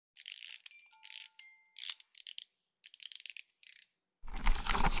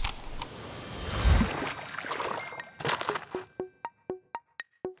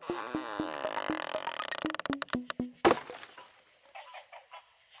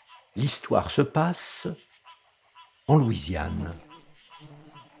L'histoire se passe en Louisiane.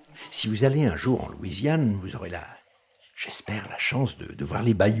 Si vous allez un jour en Louisiane, vous aurez j'espère, la chance de voir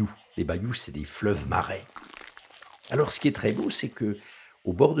les bayous. Les bayous, c'est des fleuves marais. Alors, ce qui est très beau, c'est que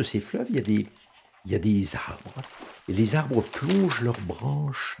au bord de ces fleuves, il y a des arbres. Et les arbres plongent leurs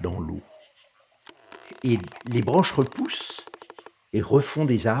branches dans l'eau. Et les branches repoussent et refont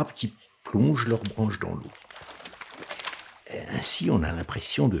des arbres qui plongent leurs branches dans l'eau. Ainsi, on a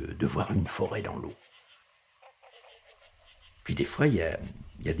l'impression de voir une forêt dans l'eau. Puis des fois, il y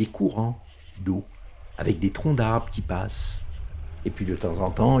a des courants d'eau avec des troncs d'arbres qui passent. Et puis de temps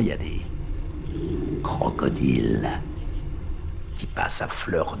en temps, il y a des crocodiles qui passent à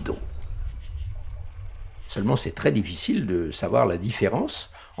fleur d'eau. Seulement, c'est très difficile de savoir la différence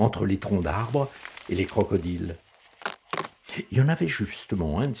entre les troncs d'arbres et les crocodiles. Il y en avait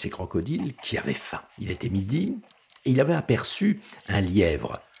justement un de ces crocodiles qui avait faim. Il était midi et il avait aperçu un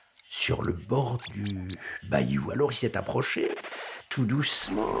lièvre sur le bord du bayou. Alors il s'est approché tout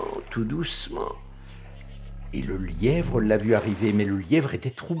doucement, tout doucement. Et le lièvre l'a vu arriver, mais le lièvre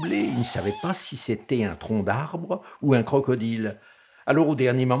était troublé. Il ne savait pas si c'était un tronc d'arbre ou un crocodile. Alors au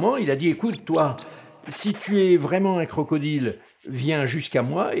dernier moment, il a dit « Écoute, toi, si tu es vraiment un crocodile, viens jusqu'à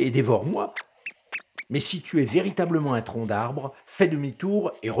moi et dévore-moi. Mais si tu es véritablement un tronc d'arbre, fais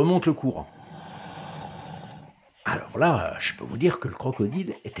demi-tour et remonte le courant. » Alors là, je peux vous dire que le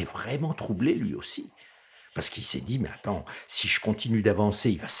crocodile était vraiment troublé lui aussi. Parce qu'il s'est dit, mais attends, si je continue d'avancer,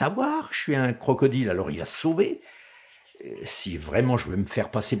 il va savoir que je suis un crocodile, alors il va se sauver. Si vraiment je veux me faire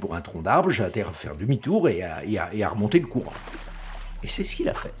passer pour un tronc d'arbre, j'ai intérêt à faire demi-tour et à remonter le courant. Et c'est ce qu'il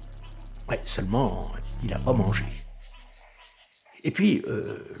a fait. Ouais, seulement, il n'a pas mangé. Et puis,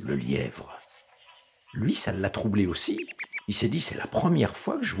 le lièvre, lui, ça l'a troublé aussi. Il s'est dit, c'est la première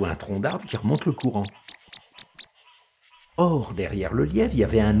fois que je vois un tronc d'arbre qui remonte le courant. Or, derrière le lièvre, il y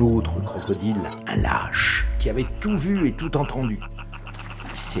avait un autre crocodile, un lâche, qui avait tout vu et tout entendu.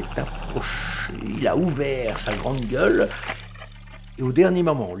 Il s'est approché, il a ouvert sa grande gueule, et au dernier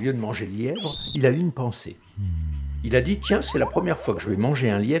moment, au lieu de manger le lièvre, il a eu une pensée. Il a dit, tiens, c'est la première fois que je vais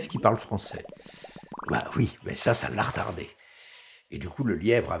manger un lièvre qui parle français. Bah oui, mais ça l'a retardé. Et du coup, le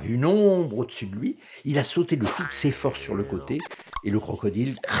lièvre a vu une ombre au-dessus de lui, il a sauté de toutes ses forces sur le côté, et le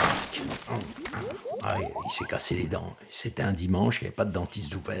crocodile, crac, il s'est cassé les dents. C'était un dimanche, il n'y avait pas de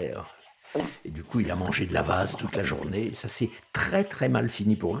dentiste ouvert. Et du coup, il a mangé de la vase toute la journée, et ça s'est très très mal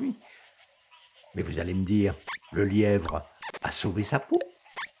fini pour lui. Mais vous allez me dire, le lièvre a sauvé sa peau.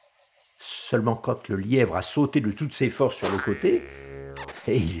 Seulement quand le lièvre a sauté de toutes ses forces sur le côté,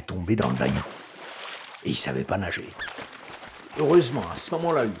 et il est tombé dans le bayou. Et il ne savait pas nager. Heureusement, à ce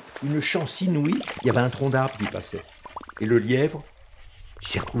moment-là, une chance inouïe, il y avait un tronc d'arbre qui passait. Et le lièvre, il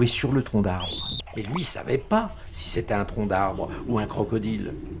s'est retrouvé sur le tronc d'arbre. Et lui, il ne savait pas si c'était un tronc d'arbre ou un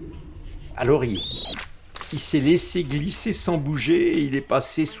crocodile. Alors il s'est laissé glisser sans bouger et il est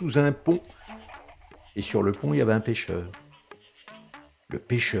passé sous un pont. Et sur le pont, il y avait un pêcheur. Le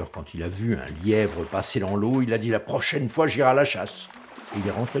pêcheur, quand il a vu un lièvre passer dans l'eau, il a dit « La prochaine fois, j'irai à la chasse ». Et il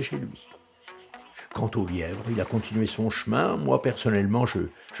est rentré chez lui. Quant au lièvre, il a continué son chemin. Moi, personnellement, je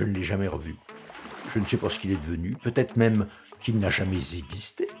ne l'ai jamais revu. Je ne sais pas ce qu'il est devenu. Peut-être même qu'il n'a jamais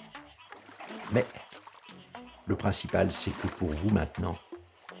existé. Mais le principal, c'est que pour vous maintenant,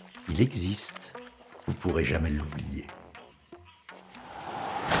 il existe. Vous ne pourrez jamais l'oublier.